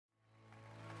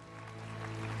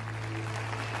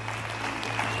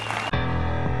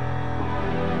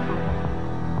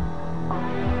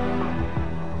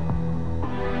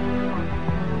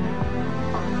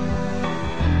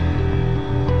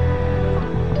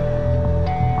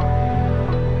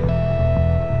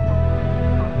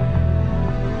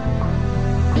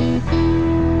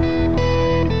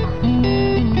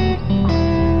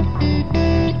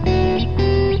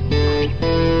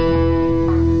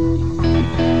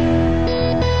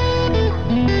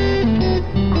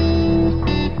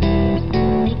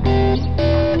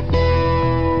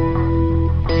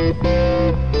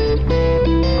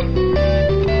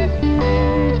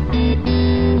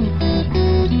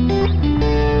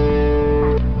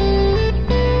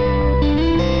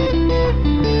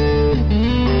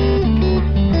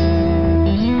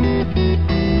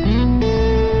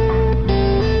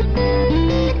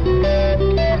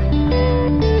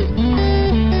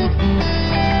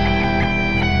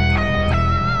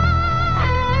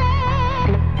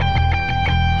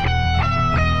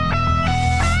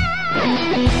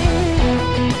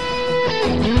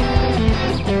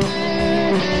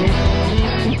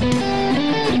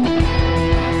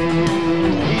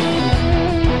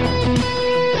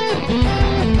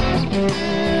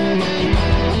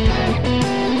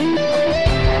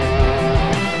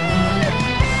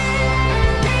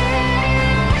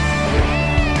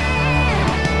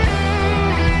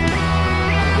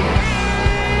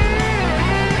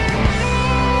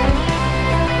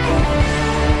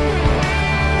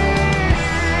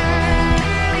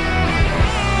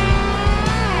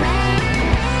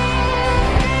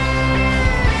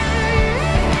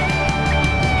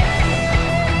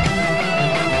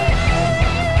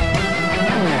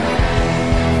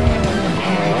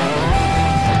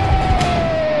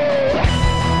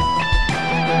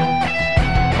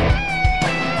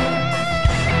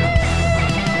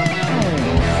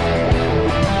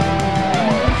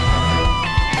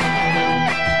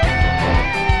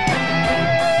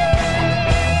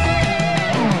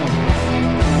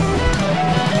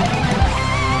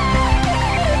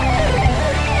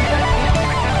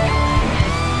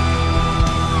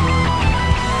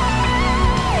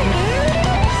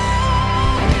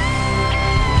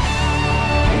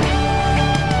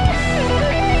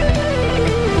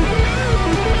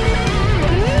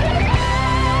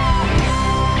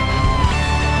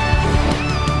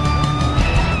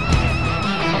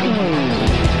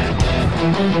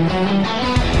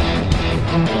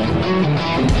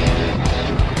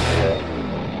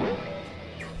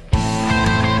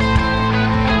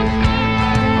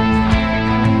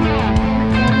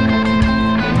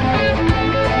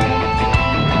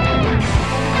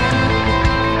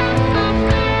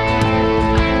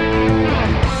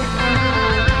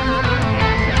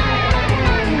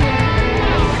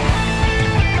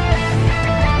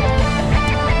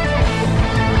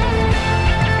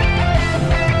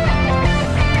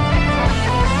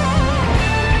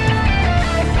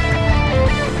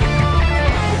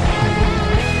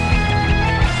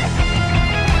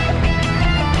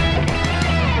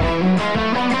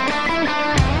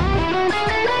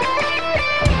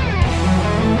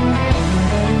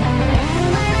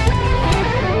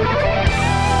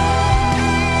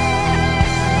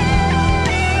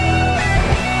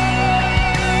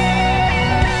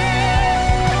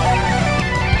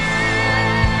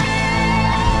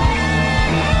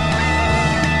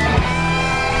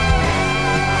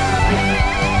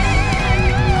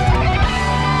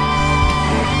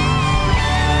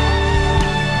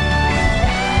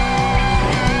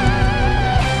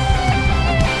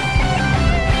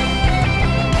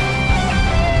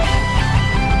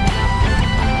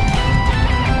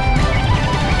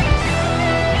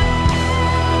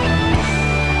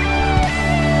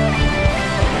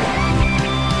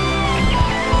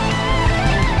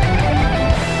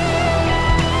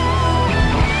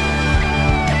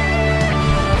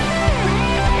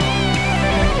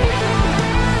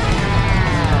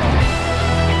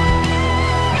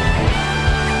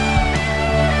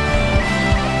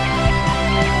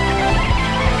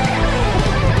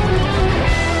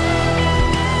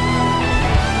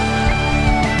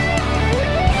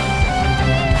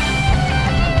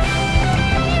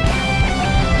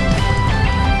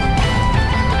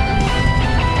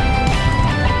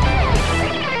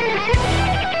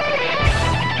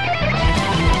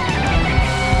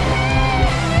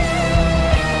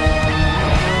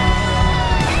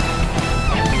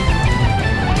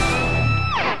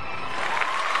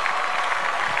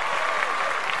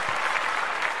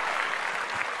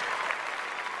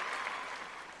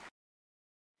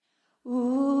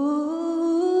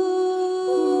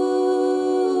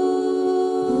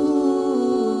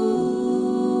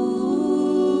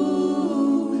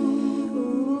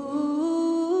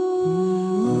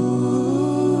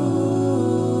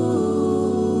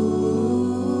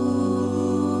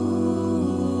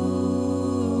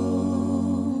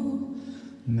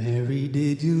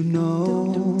Did you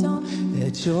know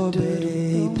that your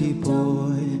baby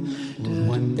boy will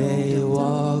one day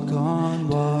walk on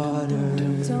water?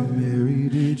 Mary,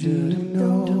 did you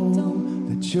know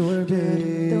that your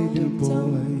baby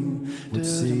boy would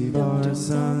save our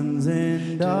sons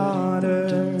and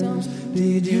daughters?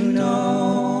 Did you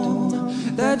know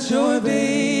that your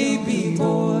baby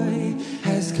boy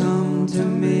has come to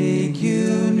make you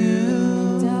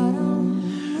new?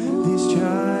 This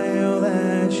child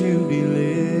that you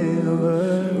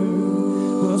deliver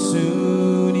will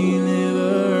soon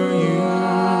deliver you.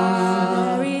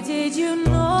 Mary, did you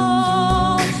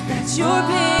know that your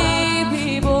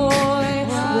baby boy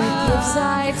would give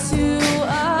sight to a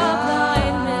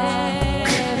blind man?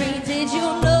 Mary, did you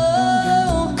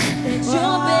know that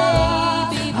your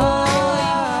baby boy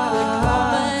would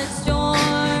calm a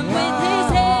storm with his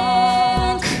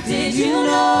hand? Did you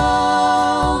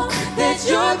know that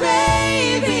your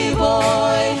baby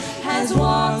boy has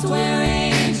walked where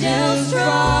angels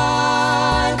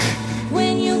trod?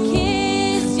 When you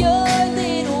kiss your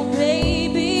little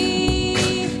baby,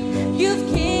 you've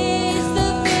kissed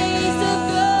the face of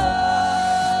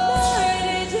God. Mary,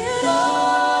 did you know?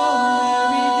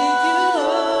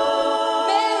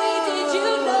 Mary, did you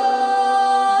know?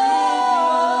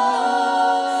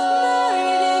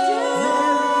 Mary, did you know?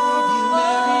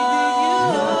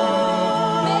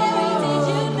 Mary, did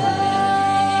you know?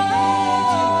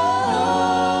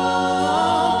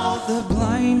 The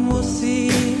blind will see,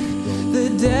 the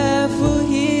deaf will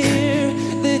hear,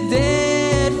 the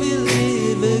dead will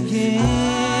live again.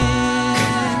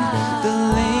 The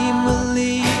lame will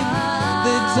leap,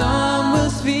 the dumb will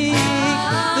speak,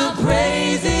 the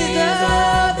praises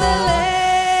of the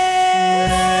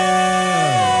Lamb.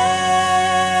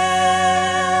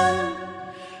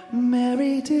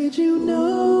 Mary, did you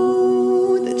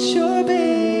know that your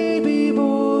baby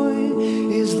boy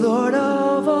is Lord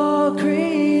of all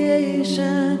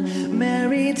creation?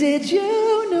 Mary, did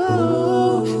you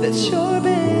know that your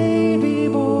baby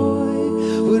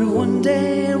boy would one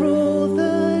day rule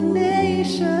the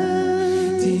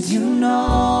nation? Did you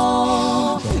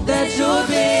know that your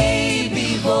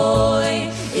baby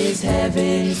boy is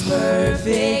heaven's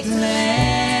perfect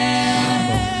lamb?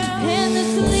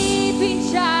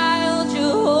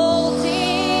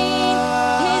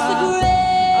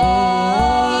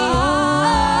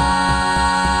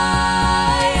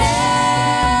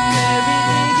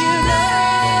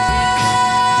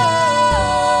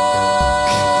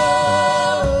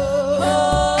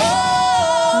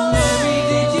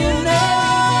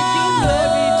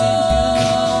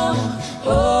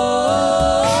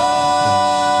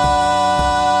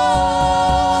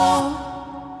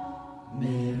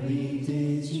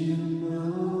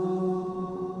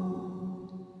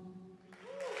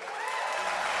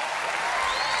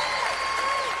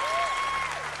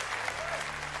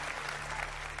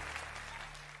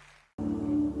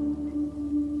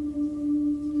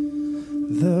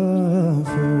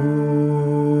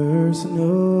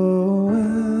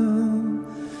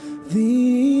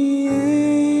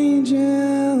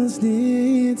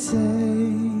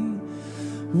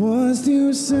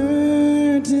 to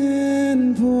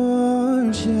certain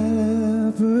poor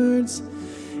shepherds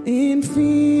in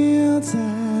fields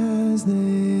as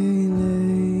they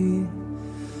lay,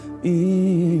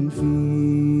 in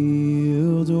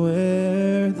fields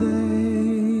where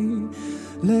they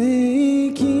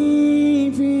lay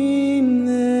keeping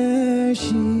their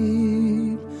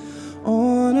sheep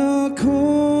on a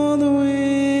cold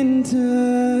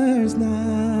winter's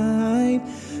night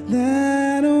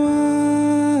that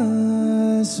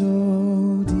was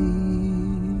so deep.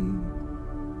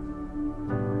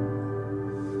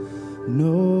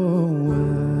 Noel,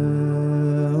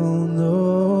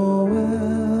 Noel,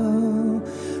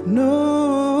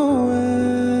 Noel,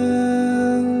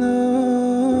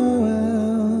 Noel.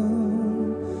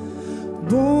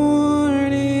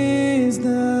 Born is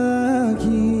the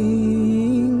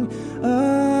King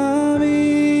of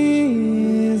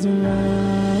Israel.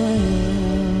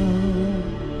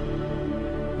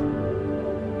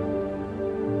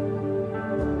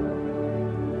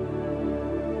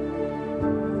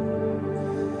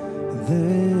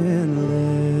 Then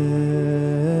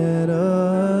let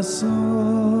us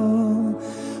all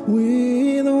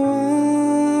with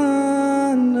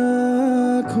one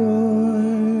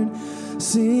accord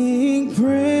sing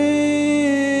praises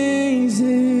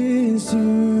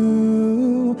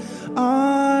to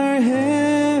our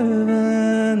heavenly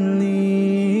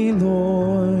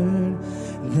Lord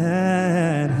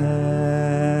that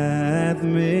hath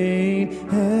made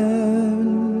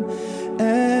heaven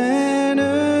and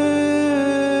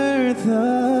earth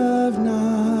of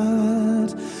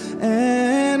naught,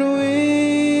 and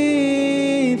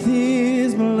with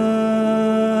his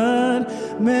blood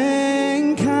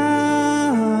mankind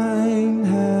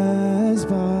has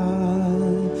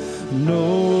bought.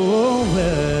 Noel,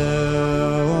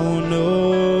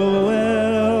 Noel,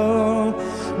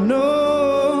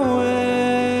 Noel,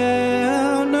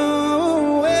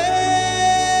 Noel.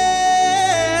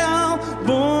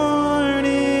 Born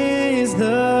is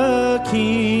the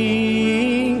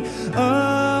King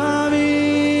of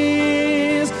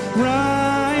Israel.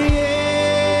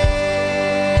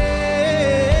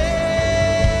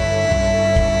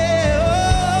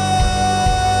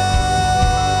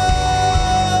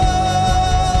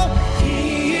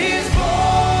 He is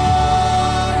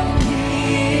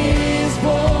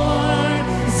born,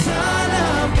 the Son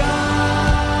of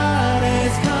God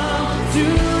has come to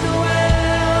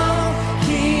dwell,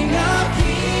 King of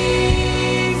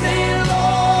kings and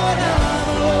Lord of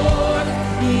lords,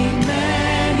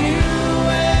 Emmanuel.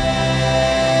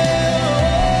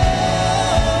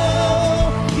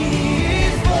 He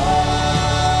is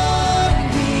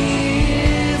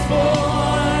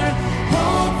born,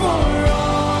 hope for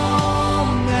all.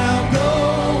 Now go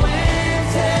and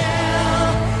tell,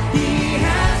 he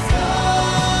has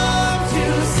come to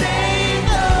save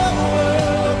the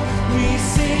world. We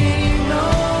sing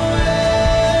Noel,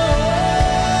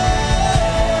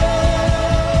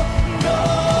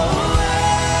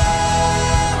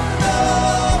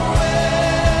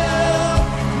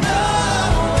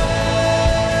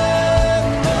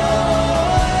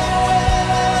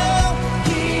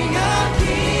 King of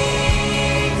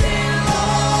kings and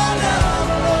Lord of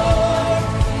lords,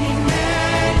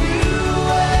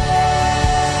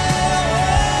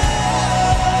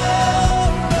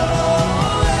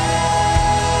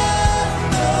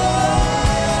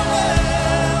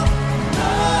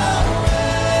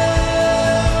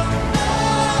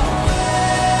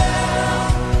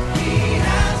 he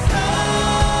has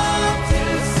come to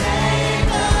save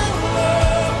the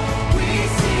world. We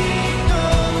sing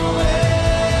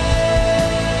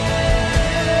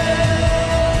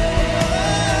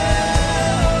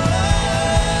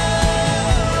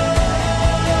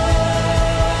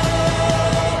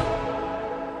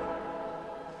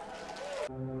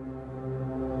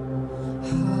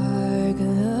Hark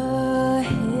the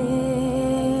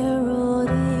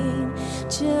heralding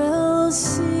angels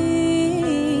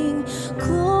sing,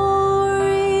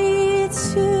 glory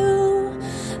to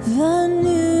the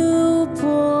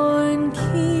newborn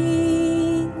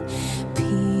King,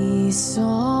 peace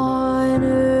on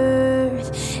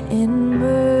earth and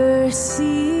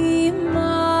mercy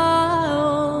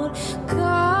mild,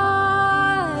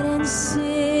 God and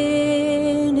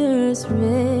sinners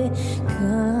reconciled.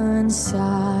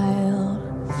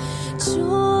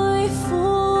 Joyful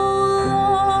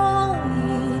all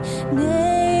ye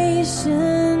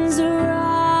nations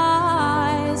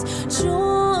rise,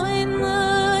 join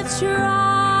the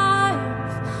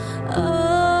triumph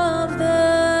of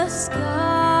the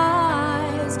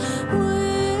skies,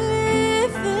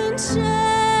 with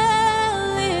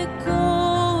angelic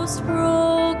hosts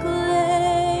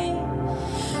proclaim,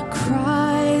 Christ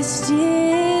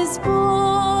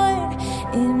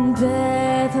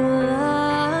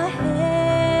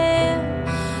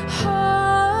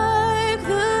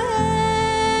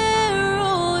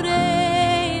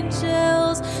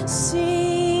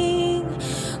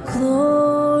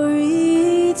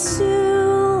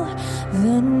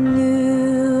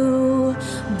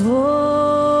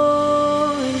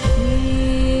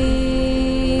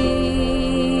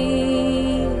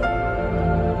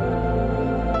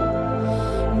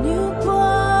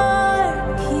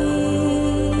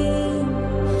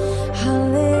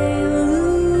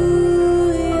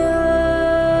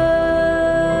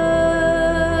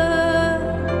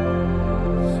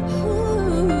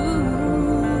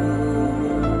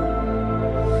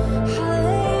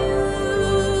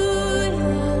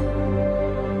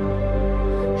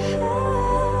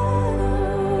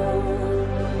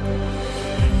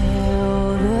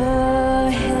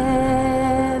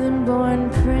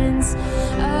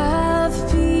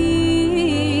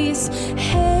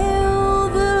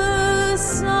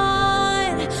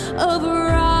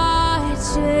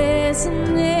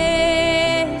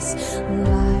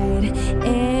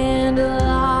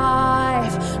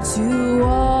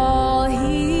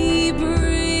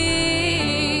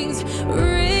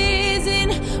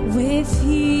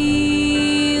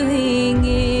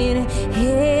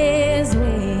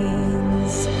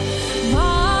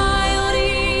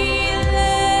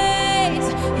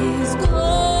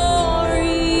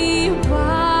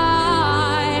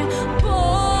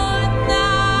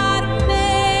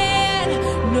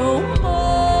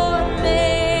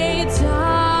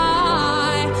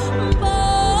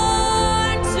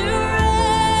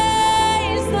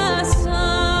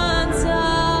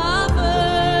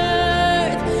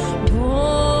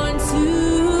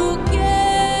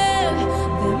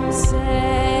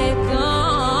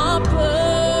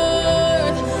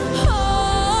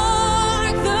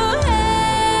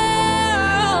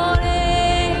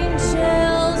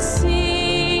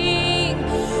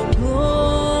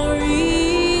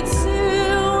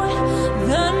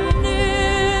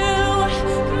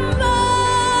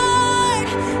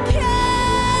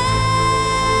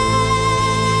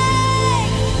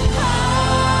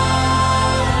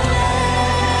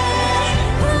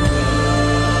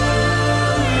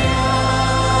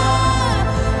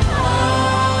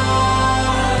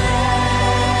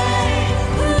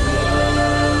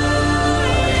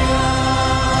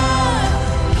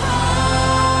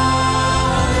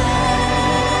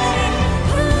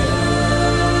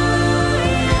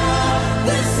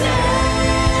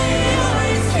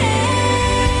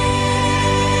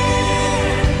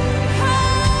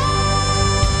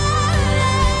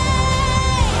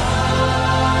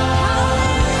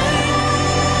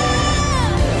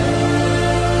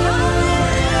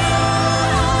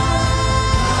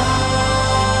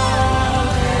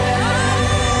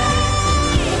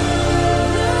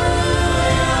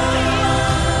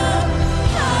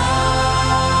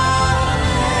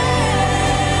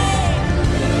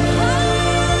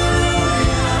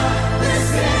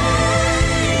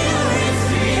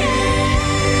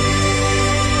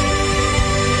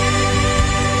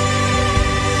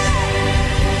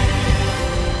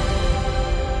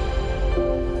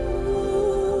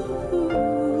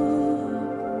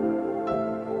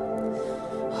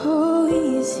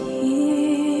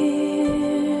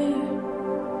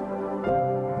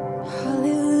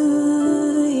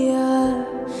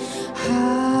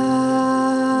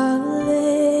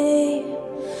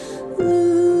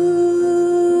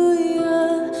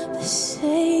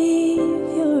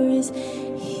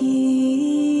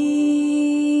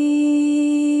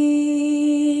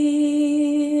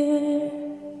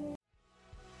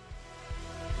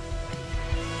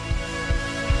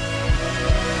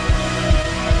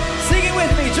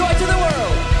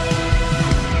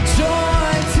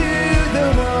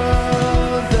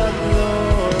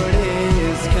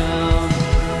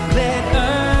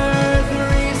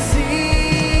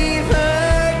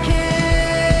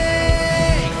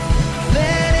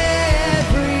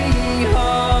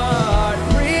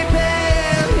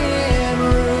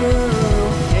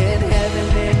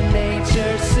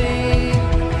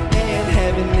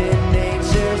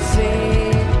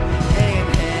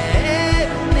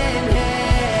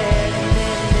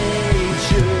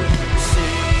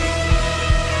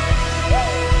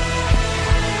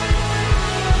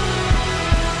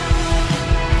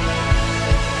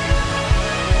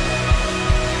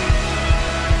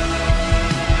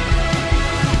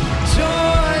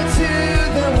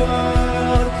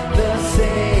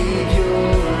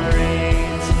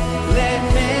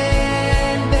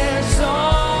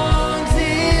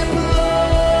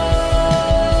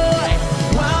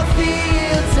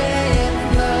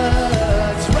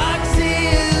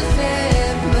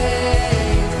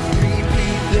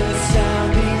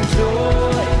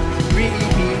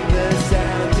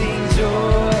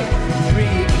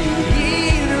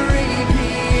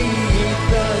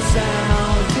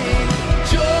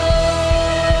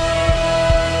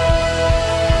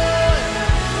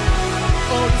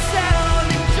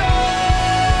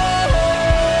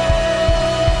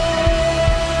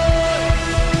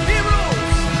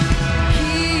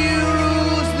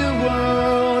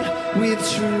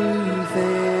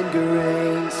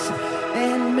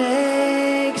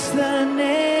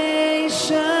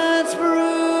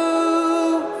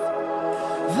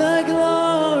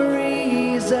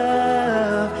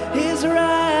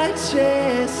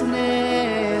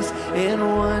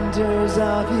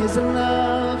his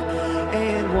love,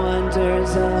 and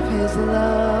wonders of his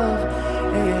love,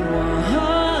 and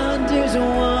wonders of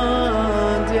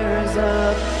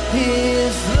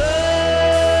his love.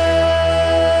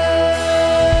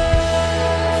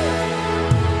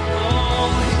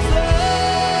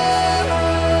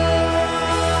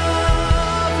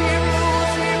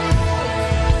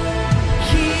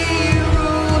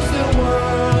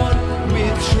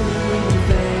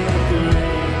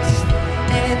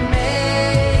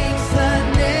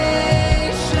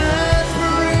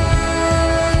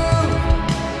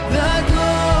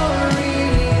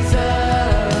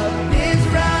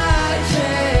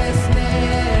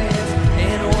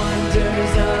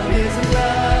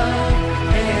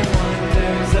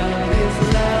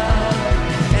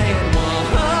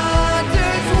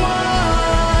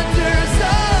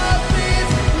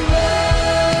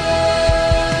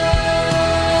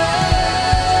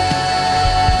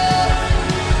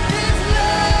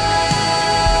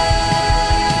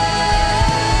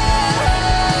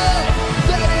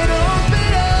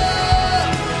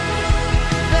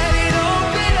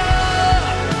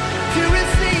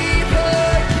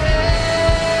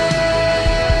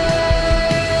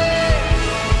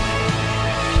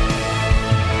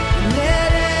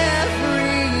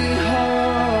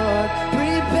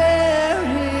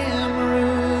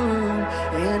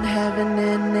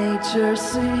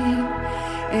 Sing,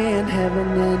 and heaven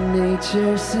and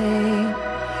nature sing,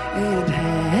 and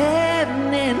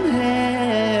heaven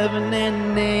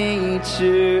and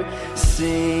nature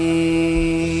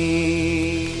sing.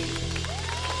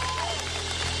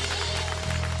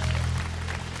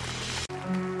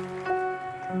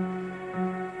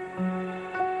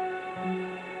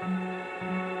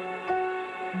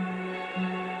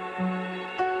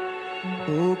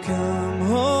 Oh come,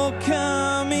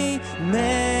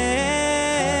 Emmanuel,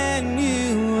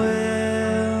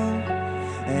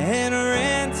 and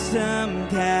ransom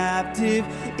captive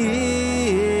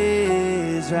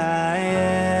Israel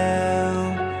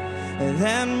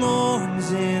that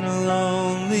mourns in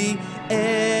lonely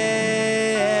exile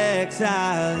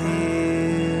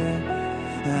here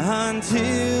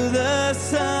until the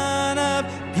Son of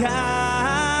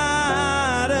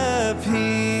God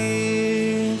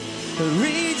appear.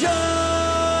 Rejoice,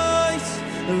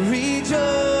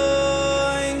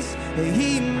 rejoice,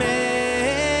 Emmanuel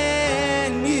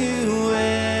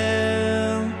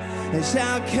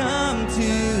shall come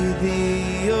to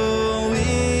thee, O Israel.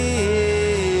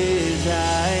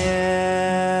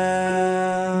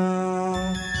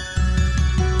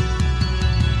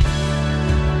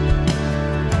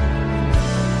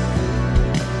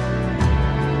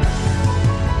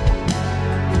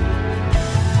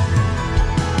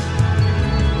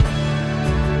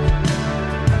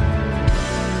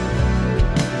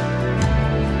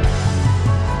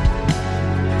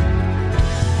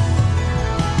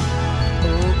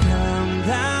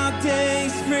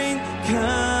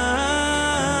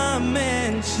 Come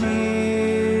and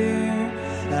cheer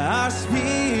our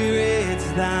spirits,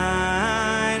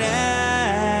 thine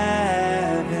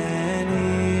heaven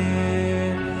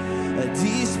here.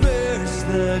 Disperse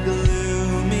the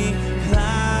gloomy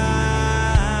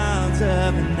clouds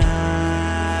of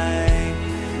night,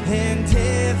 and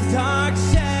death's dark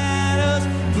shadows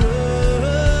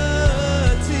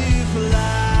put to flight.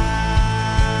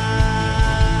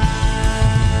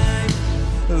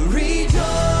 Rejoice,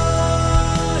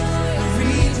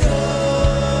 rejoice,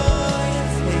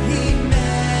 Emmanuel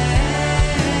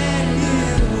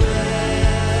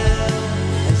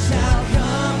shall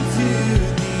come to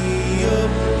thee, O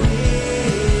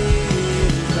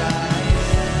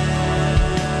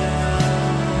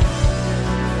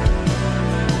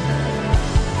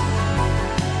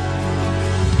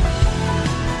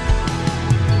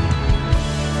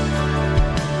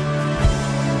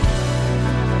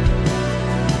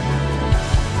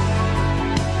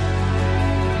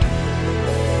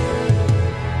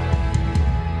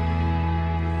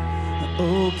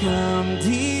Oh, come,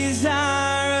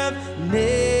 desire of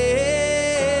nations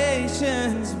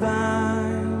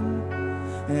bind,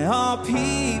 all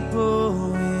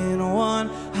people in one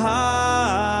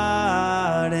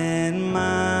heart and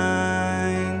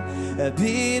mind.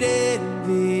 Bid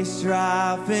envy,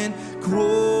 strife, and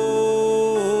quarrel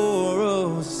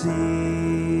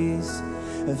cease.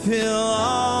 Fill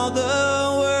all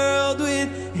the world with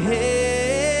heaven's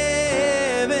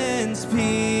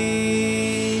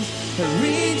peace.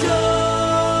 Rejoice,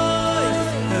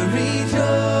 rejoice,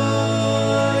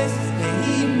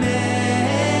 Emmanuel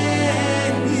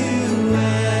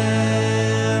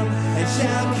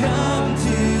shall come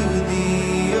to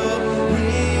thee, O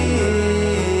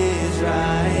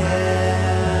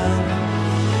Israel.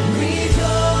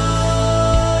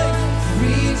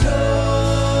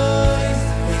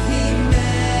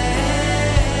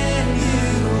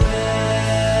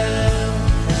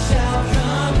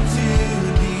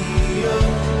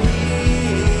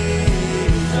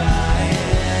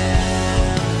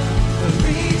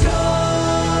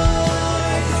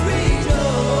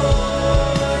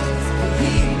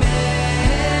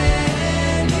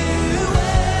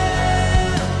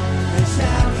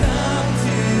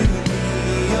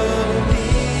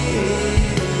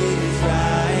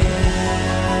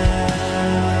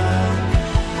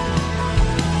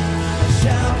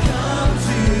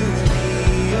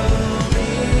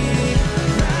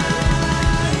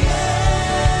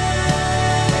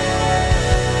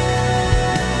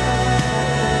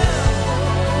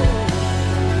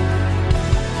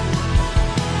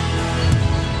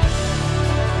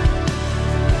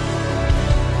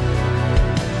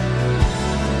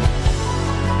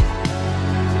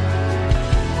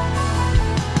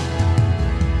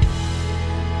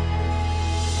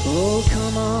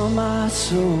 come on, my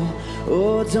soul.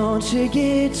 Oh, don't you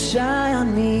get shy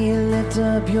on me. Lift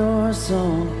up your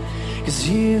song, 'cause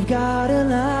you've got a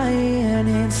lion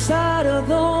inside of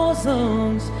those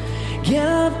lungs. Get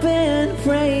up and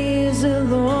praise the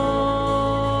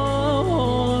Lord.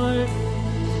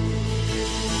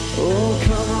 Oh,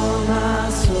 come on, my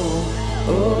soul.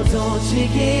 Oh, don't you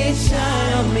get shy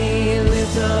on me.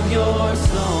 Lift up your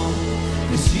song,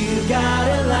 'cause you've got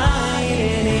a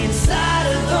lion inside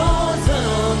of those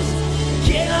lungs.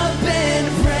 Get up and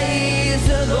praise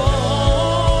the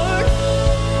Lord.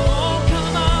 Oh,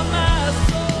 come on, my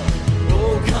soul.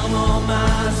 Oh, come on,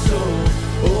 my soul.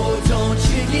 Oh, don't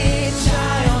you get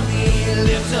shy on me.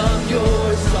 Lift up your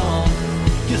song,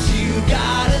 'cause you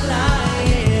got a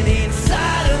lion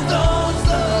inside of those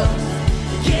lungs.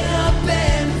 Get up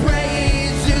and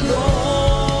praise the Lord.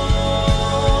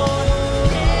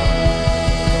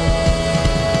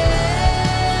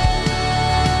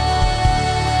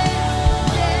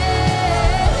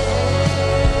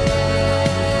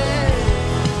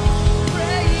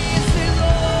 Praise the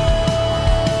Lord.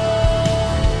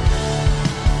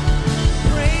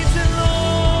 Praise the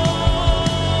Lord.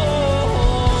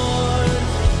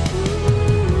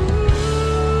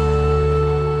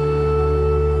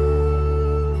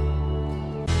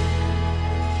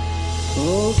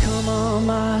 Oh, come on,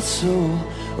 my soul.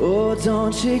 Oh,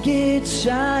 don't you get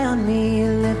shy on me.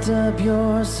 Lift up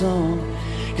your song,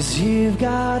 'cause you've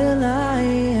got a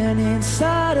lion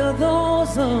inside of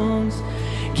those lungs.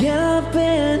 Get up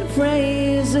and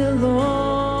praise the Lord.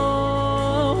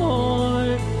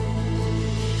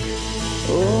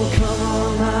 Oh, come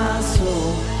on, my soul.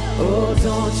 Oh,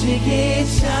 don't you get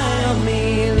shy on me.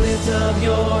 Lift up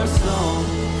your song,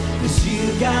 'cause you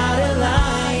got a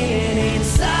lion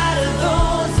inside of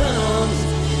those lungs.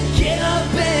 Get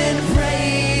up and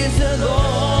praise the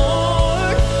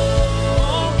Lord.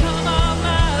 Oh, come on,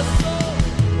 my soul.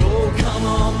 Oh, come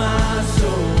on, my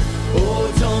soul. Oh,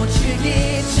 don't you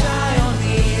get shy on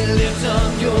me. Lift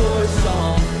up your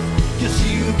song, 'cause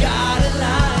you got a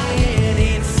lion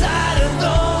inside of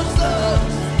those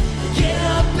lungs. Get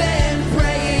up and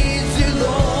praise the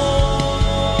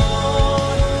Lord.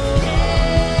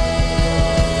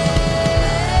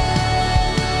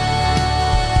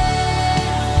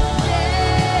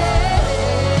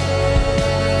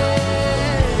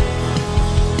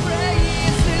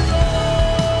 Praise the Lord.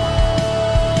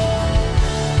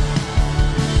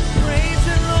 Praise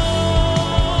the Lord.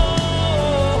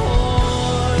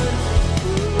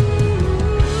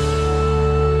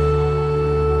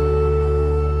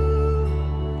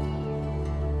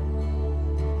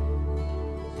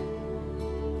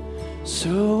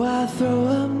 So I throw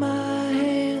up my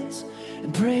hands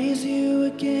and praise you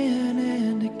again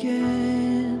and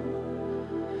again,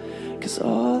 'cause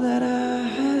all that I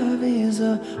have is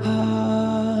a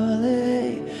hallelujah,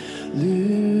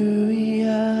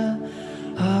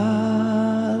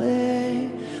 hallelujah.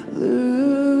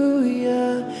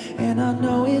 And I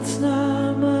know it's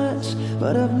not much,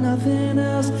 but I've nothing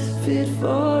else fit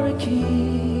for a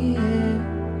king,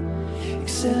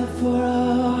 except for a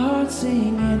heart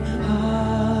singing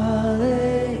hallelujah,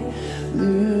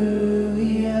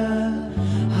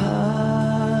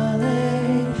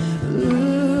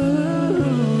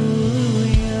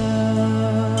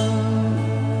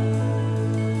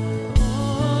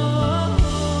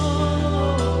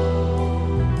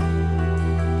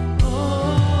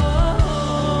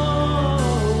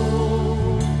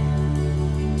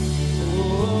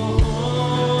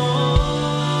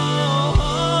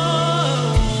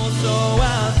 So I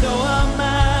throw up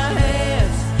my hands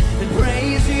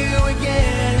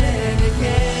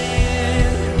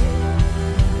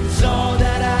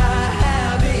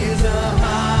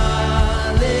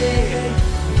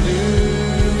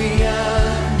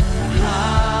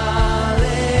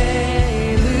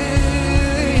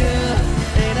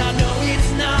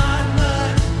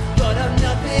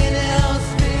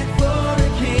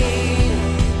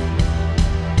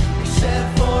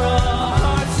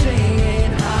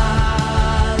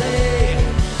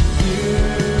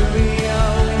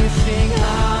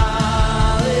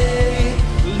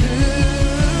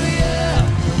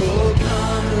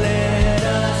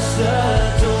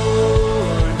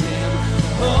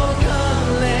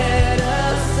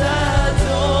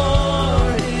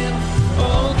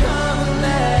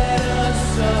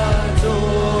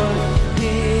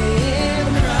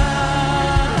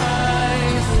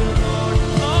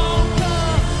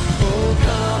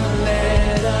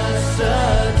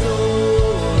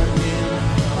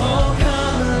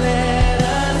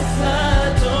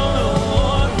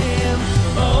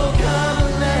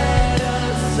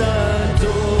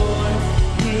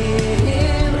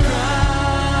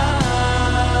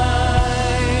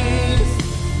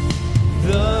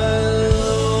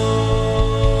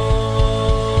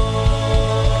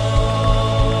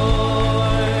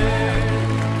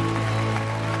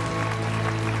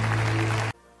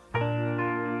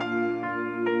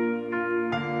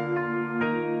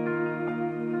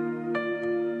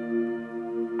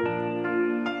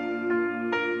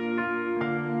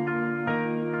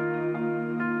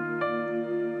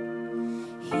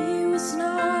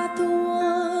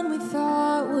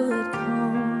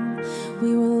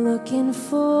looking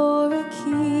for a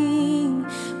king,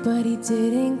 but he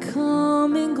didn't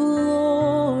come in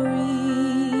glory.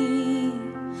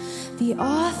 The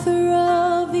author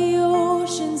of the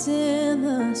oceans and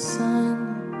the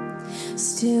sun,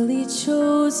 still he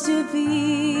chose to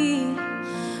be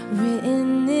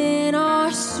written in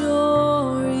our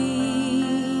story,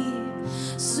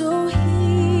 so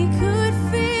he could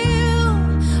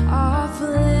feel our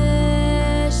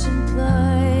flesh and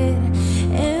blood,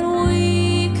 and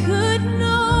we could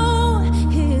know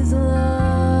his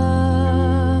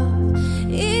love.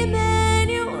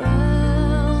 Emmanuel,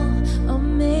 a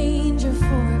manger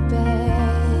for a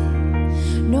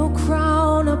bed, no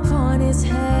crown upon his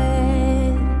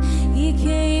head, he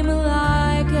came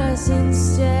like us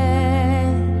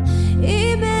instead.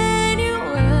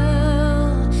 Emmanuel,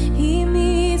 he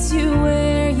meets you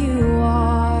where you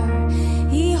are.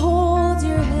 He holds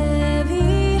your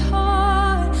heavy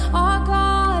heart. Our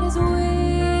God is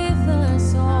with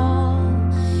us all.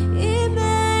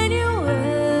 Emmanuel,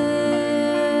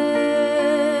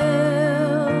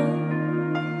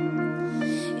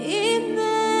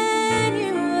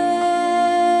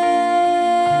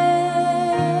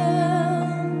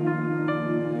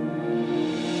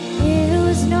 It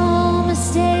was no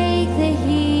mistake that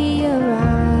he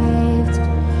arrived,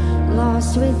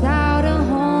 lost without a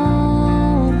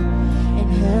home,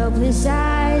 and helpless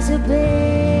as a baby.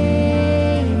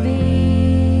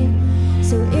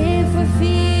 So if we're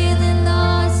feeling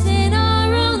lost in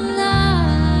our own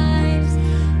lives,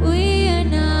 we are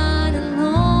not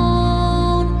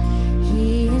alone.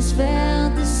 He has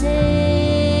felt the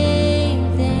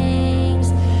same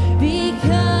things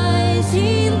because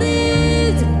he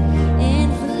lived in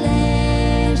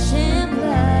flesh and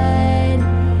blood.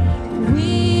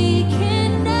 We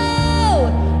can know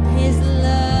his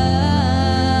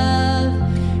love.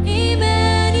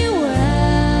 Emmanuel,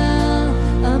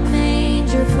 a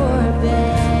manger for a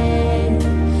bed,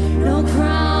 no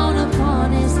crown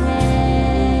upon his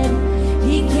head,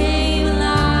 he came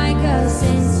like us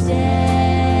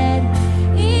instead.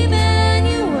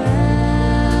 Emmanuel,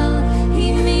 he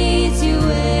meets you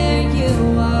where you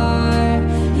are.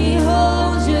 He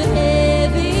holds your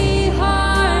heavy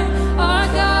heart. Our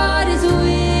God is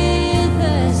with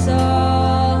us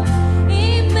all.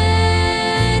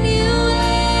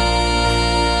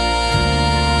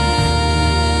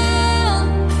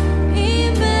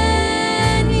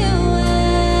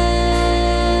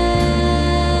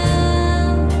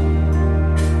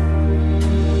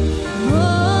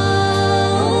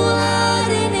 Oh, what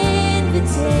an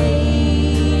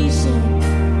invitation.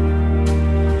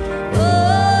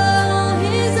 Oh,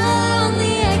 his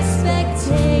only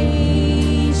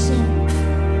expectation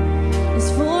is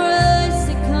for us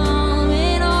to come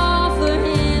and offer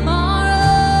him our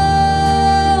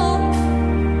own,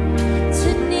 to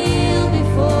kneel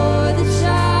before the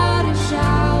child who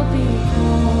shall be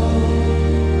called.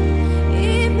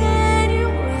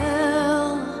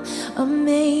 Emmanuel, a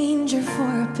manger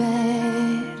for a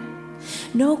bed,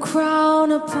 no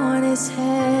crown upon his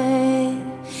head,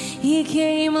 he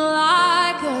came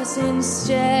like us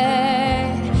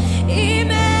instead.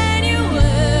 Emmanuel,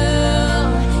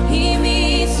 he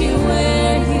meets you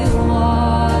where you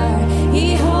are.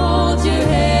 He holds your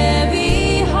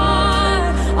heavy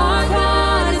heart. Our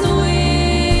God is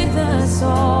with us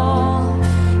all.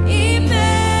 Emmanuel,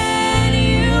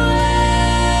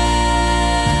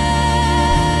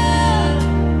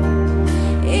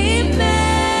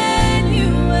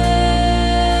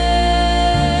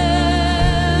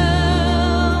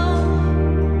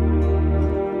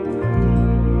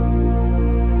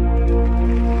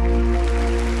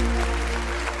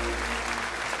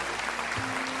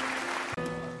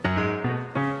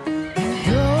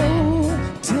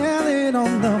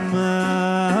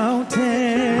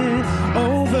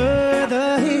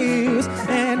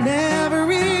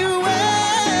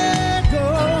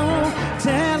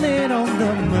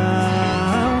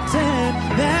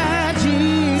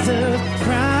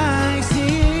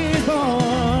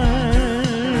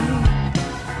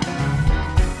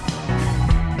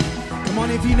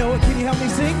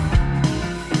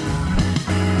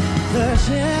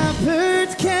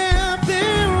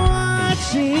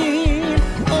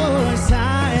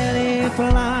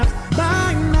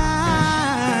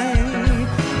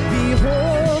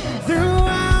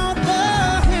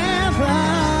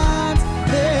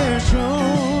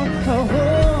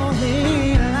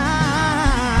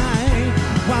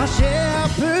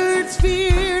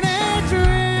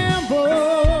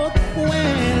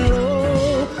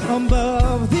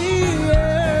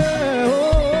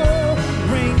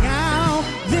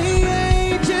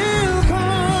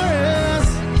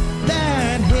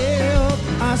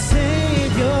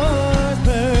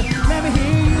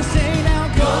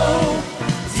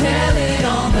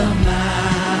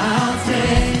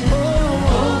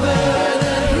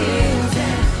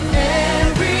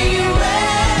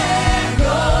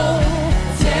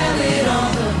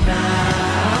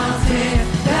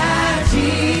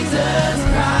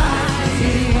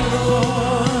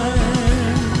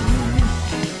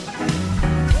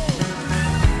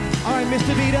 Miss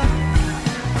Davida.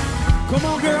 Come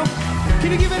on, girl.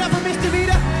 Can you give it up for Miss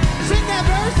Davida? Sing that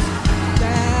verse.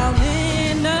 Down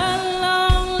in a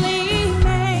lonely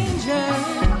manger,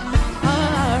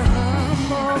 our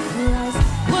humble Christ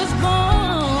was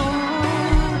born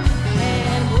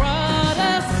and brought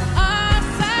us our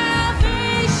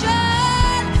salvation.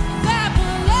 That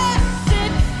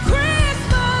blessed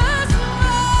Christmas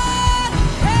morn.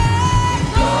 Hey,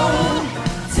 go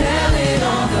tell it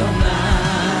on the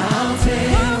mountain,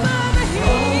 over the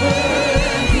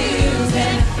hills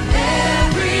and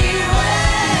everywhere.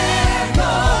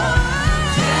 Go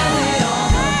tell it on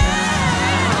the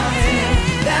mountain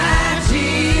that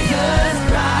Jesus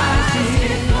Christ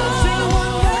is born. Sing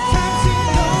one more time. Sing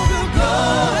over. Go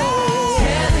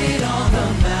tell it on the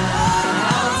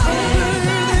mountain,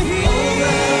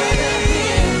 over the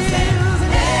hills and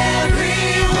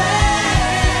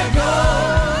everywhere. Go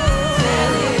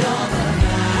tell it on the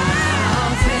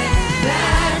mountain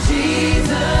that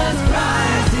Jesus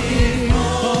Christ is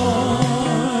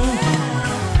born.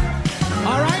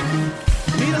 All right.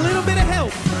 Need a little bit of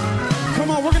help. Come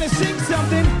on, we're gonna sing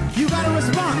something. You got a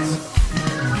response.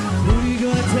 Who you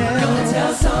gonna tell? Gonna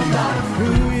tell somebody, Who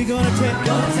you gonna tell?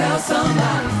 gonna tell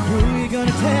somebody, Who you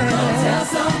gonna tell? gonna tell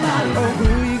somebody, Oh, who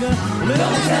you gonna? Little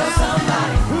gonna tell loud. somebody.